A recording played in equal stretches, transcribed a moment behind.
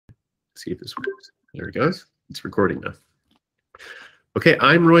see if this works. There it goes. It's recording now. Okay,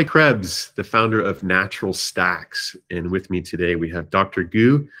 I'm Roy Krebs, the founder of Natural Stacks. And with me today, we have Dr.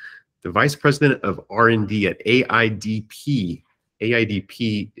 Gu, the Vice President of R&D at AIDP.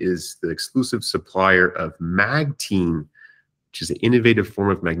 AIDP is the exclusive supplier of Magtein, which is an innovative form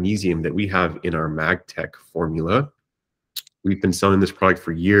of magnesium that we have in our magtech formula. We've been selling this product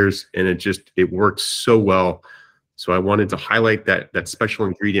for years, and it works so well. So I wanted to highlight that special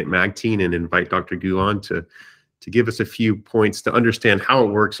ingredient Magtein and invite Dr. Gu on to give us a few points to understand how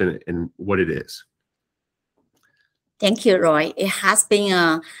it works and what it is. Thank you, Roy. It has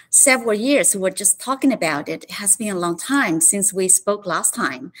been several years. We're just talking about it. It has been a long time since we spoke last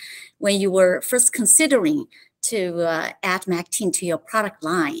time when you were first considering to add Magtein to your product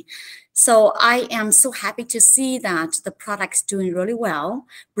line. So I am so happy to see that the product's doing really well,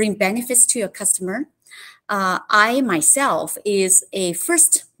 bring benefits to your customer. I myself is a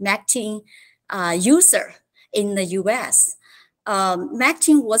first Magtein user in the US.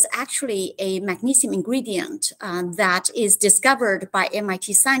 Magtein was actually a magnesium ingredient that is discovered by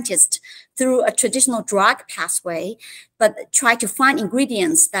MIT scientists through a traditional drug pathway, but try to find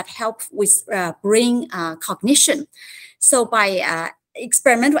ingredients that help with brain cognition. So by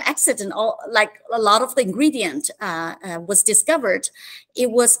experimental accident, like a lot of the ingredient was discovered,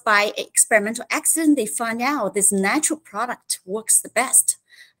 it was by experimental accident they find out this natural product works the best,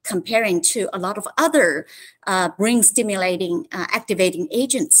 comparing to a lot of other brain stimulating, activating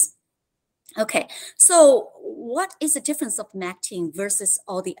agents. Okay, so what is the difference of Magtein versus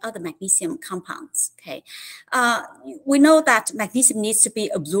all the other magnesium compounds? Okay, we know that magnesium needs to be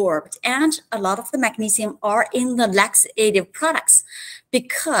absorbed, and a lot of the magnesium are in the laxative products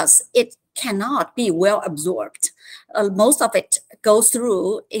because it cannot be well absorbed. Most of it goes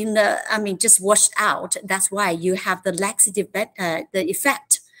through in the, just washed out. That's why you have the laxative the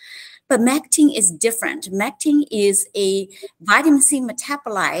effect. But Magtein is different. Magtein is a vitamin C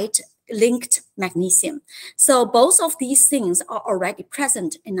metabolite linked magnesium. So both of these things are already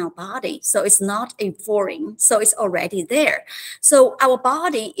present in our body. So it's not a foreign, so it's already there. So our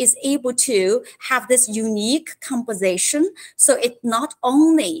body is able to have this unique composition. So it not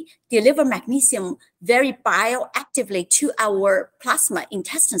only deliver magnesium very bioactively to our plasma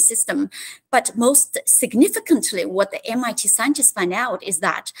intestine system, but most significantly, what the MIT scientists find out is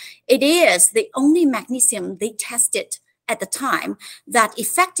that it is the only magnesium they tested at the time that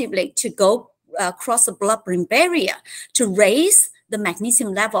effectively to go across the blood-brain barrier to raise the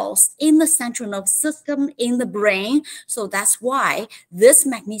magnesium levels in the central nervous system, in the brain. So that's why this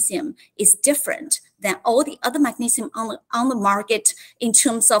magnesium is different than all the other magnesium on the market in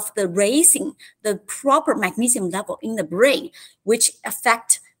terms of the raising the proper magnesium level in the brain, which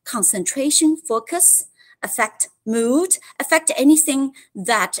affect concentration, focus, affect mood, affect anything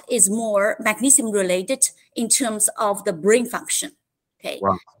that is more magnesium related in terms of the brain function. Okay.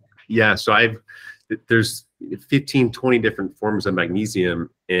 Wow. Yeah. So there's 15, 20 different forms of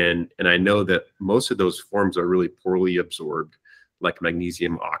magnesium. And I know that most of those forms are really poorly absorbed, like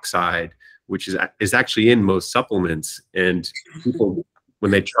magnesium oxide, which is actually in most supplements. And people,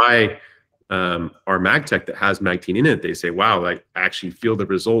 when they try our magtech that has Magtein in it, they say, wow, I actually feel the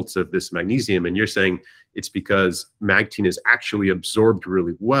results of this magnesium. And you're saying it's because Magtein is actually absorbed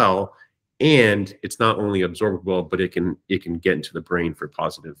really well. And it's not only absorbed well, but it can get into the brain for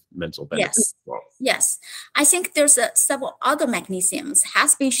positive mental benefits. Yes. As well. Yes. I think there's several other magnesiums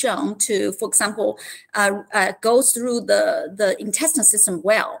has been shown to, for example, go through the intestinal system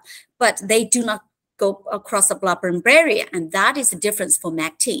well, but they do not go across the blood-brain barrier, and that is the difference for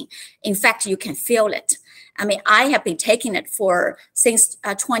Magtein. In fact, you can feel it. I have been taking it since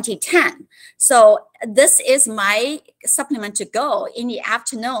 2010. So this is my supplement to go in the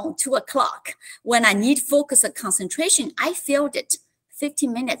afternoon, 2 o'clock. When I need focus and concentration, I feel it.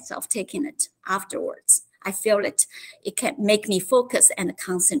 15 minutes of taking it afterwards. I feel it. It can make me focus and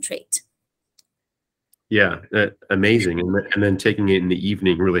concentrate. Yeah, amazing. And then taking it in the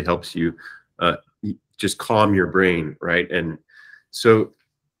evening really helps you just calm your brain, right? And so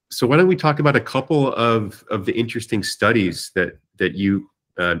why don't we talk about a couple of the interesting studies that you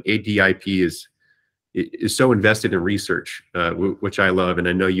ADIP is so invested in research, which I love, and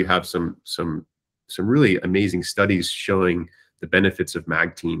I know you have some really amazing studies showing the benefits of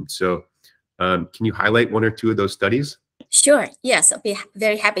Magtein. So can you highlight 1 or 2 of those studies? Sure. Yes, I'll be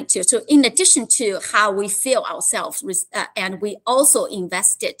very happy to. So in addition to how we feel ourselves, and we also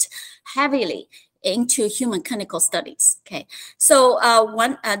invested heavily into human clinical studies. Okay, so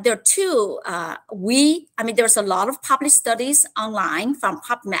there are 2. There's a lot of published studies online from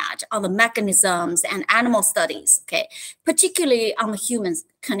PubMed on the mechanisms and animal studies. Okay, particularly on the humans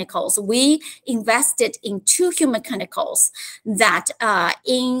chemicals. We invested in 2 human chemicals that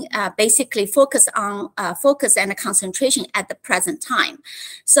basically focus and concentration at the present time.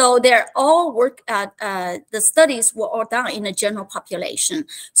 So they're all the studies were all done in a general population.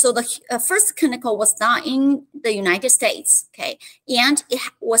 So the first chemical was done in the United States, okay, and it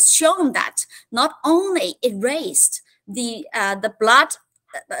was shown that not only it raised the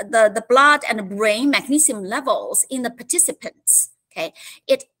blood and brain magnesium levels in the participants, okay,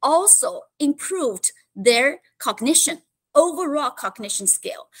 it also improved their cognition, overall cognition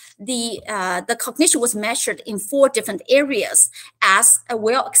scale. The cognition was measured in 4 different areas as a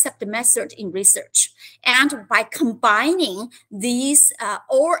well-accepted method in research. And by combining these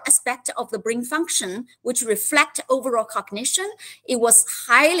all aspects of the brain function, which reflect overall cognition, it was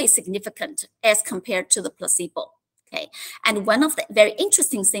highly significant as compared to the placebo. Okay. And one of the very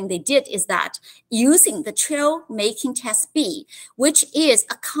interesting things they did is that using the trail making test B, which is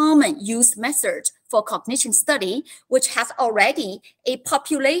a common used method for cognition study, which has already a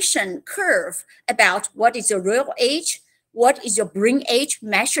population curve about what is your real age, what is your brain age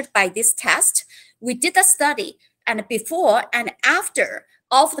measured by this test. We did a study, and before and after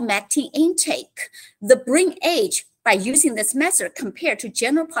of the Magtein intake, the brain age by using this method compared to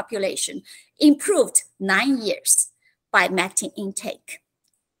general population improved 9 years by Magtein intake.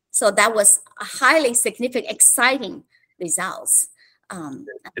 So that was a highly significant, exciting results.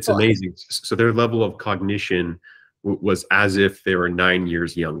 It's amazing. So their level of cognition was as if they were 9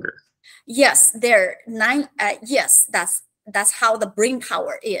 years younger. Yes, they're 9. Yes, that's how the brain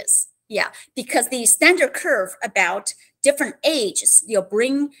power is. Yeah, because the standard curve about different ages, your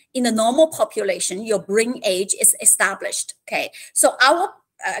brain in the normal population, your brain age is established. Okay, so our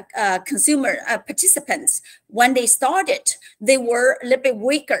consumer participants, when they started, they were a little bit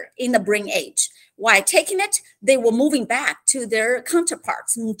weaker in the brain age. While taking it, they were moving back to their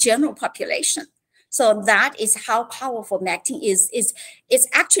counterparts in general population. So that is how powerful Magtein is. It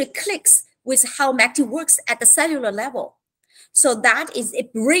actually clicks with how Magtein works at the cellular level. So that is,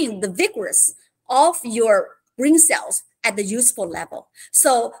 it brings the vigorous of your brain cells at the useful level.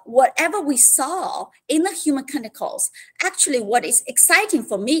 So whatever we saw in the human chemicals, actually what is exciting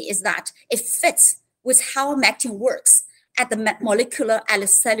for me is that it fits with how Magtein works at the molecular and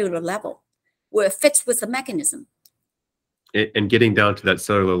cellular level, where it fits with the mechanism. And getting down to that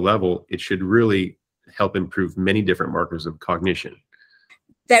cellular level, it should really help improve many different markers of cognition.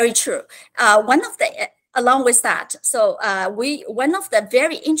 Very true. Along with that, so one of the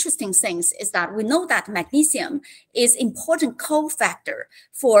very interesting things is that we know that magnesium is important cofactor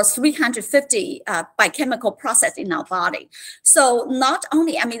for 350 biochemical process in our body. So not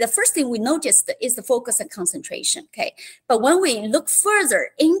only, I mean, the first thing we noticed is the focus and concentration, okay? But when we look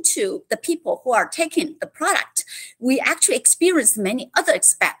further into the people who are taking the product, we actually experience many other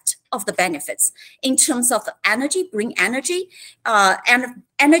aspects of the benefits in terms of the energy, brain energy, and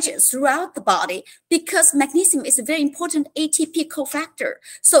energy throughout the body, because magnesium is a very important ATP cofactor.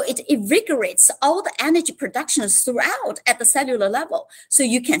 So it invigorates all the energy production throughout at the cellular level. So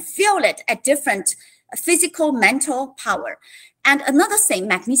you can feel it at different physical, mental power. And another thing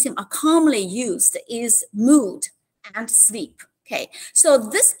magnesium are commonly used is mood and sleep. Okay, so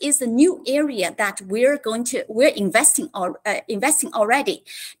this is a new area that we're investing already,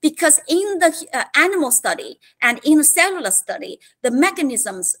 because in the animal study and in the cellular study, the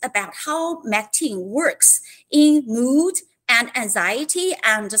mechanisms about how Magtein works in mood and anxiety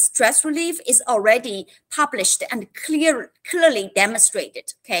and stress relief is already published and clearly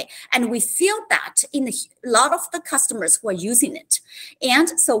demonstrated. Okay, and we feel that in a lot of the customers who are using it, and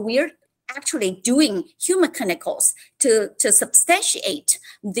so we're actually doing human clinicals to substantiate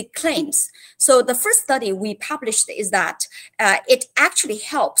the claims. So the first study we published is that it actually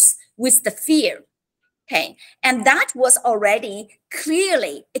helps with the fear. Okay, and that was already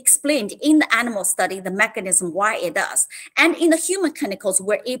clearly explained in the animal study, the mechanism why it does. And in the human clinicals,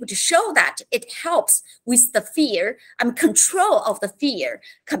 we're able to show that it helps with the fear and control of the fear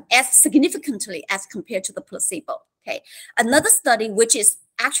as significantly as compared to the placebo. Okay, another study, which is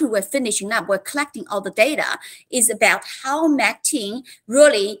actually we're finishing up, we're collecting all the data, is about how Magtein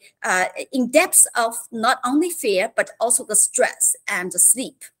really in depth of not only fear, but also the stress and the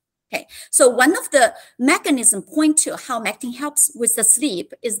sleep. Okay, so one of the mechanism point to how Magtein helps with the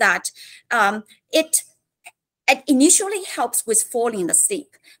sleep is that it initially helps with falling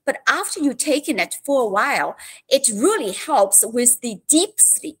asleep, but after you've taken it for a while, it really helps with the deep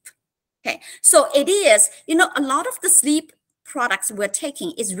sleep. Okay, so it is, you know, a lot of the sleep products we're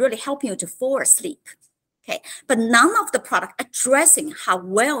taking is really helping you to fall asleep. Okay, but none of the product addressing how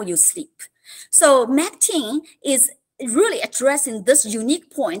well you sleep. So Magtein is really addressing this unique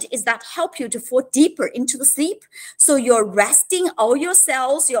point is that help you to fall deeper into the sleep. So you're resting all your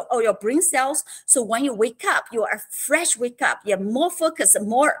cells, all your brain cells. So when you wake up, you are fresh wake up. You're more focused,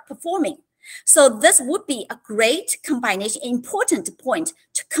 more performing. So this would be a great combination, important point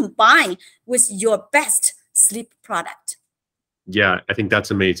to combine with your best sleep product. Yeah, I think that's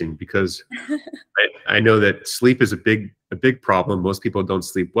amazing because I know that sleep is a big problem. Most people don't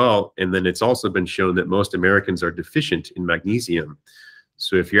sleep well. And then it's also been shown that most Americans are deficient in magnesium.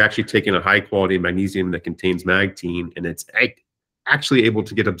 So if you're actually taking a high quality magnesium that contains Magtein and it's actually able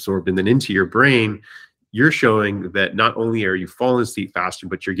to get absorbed and then into your brain, you're showing that not only are you falling asleep faster,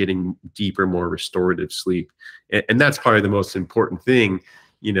 but you're getting deeper, more restorative sleep. And that's probably the most important thing.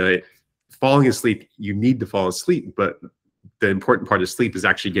 You know, falling asleep, you need to fall asleep, but the important part of sleep is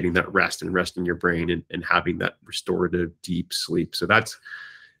actually getting that rest and resting your brain and having that restorative deep sleep. So that's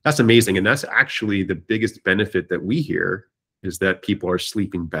amazing. And that's actually the biggest benefit that we hear is that people are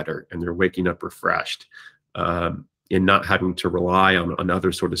sleeping better and they're waking up refreshed, and not having to rely on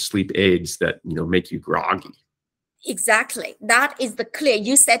other sort of sleep aids that, you know, make you groggy. Exactly. That is the clear.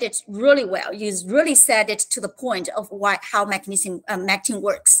 You said it really well. You really said it to the point of how Magtein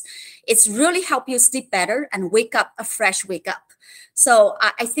works. It's really help you sleep better and wake up a fresh wake up. So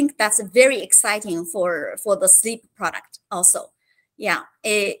I think that's very exciting for the sleep product also. Yeah,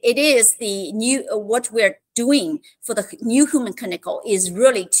 it is the new, what we're doing for the new human clinical is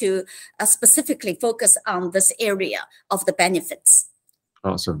really to specifically focus on this area of the benefits.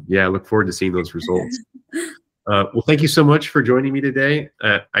 Awesome. Yeah, I look forward to seeing those results. Well, thank you so much for joining me today.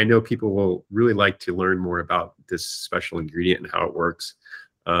 I know people will really like to learn more about this special ingredient and how it works.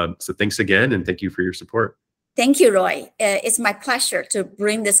 So thanks again, and thank you for your support. Thank you, Roy. It's my pleasure to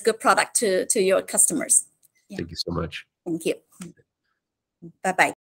bring this good product to your customers. Yeah. Thank you so much. Thank you. Bye-bye.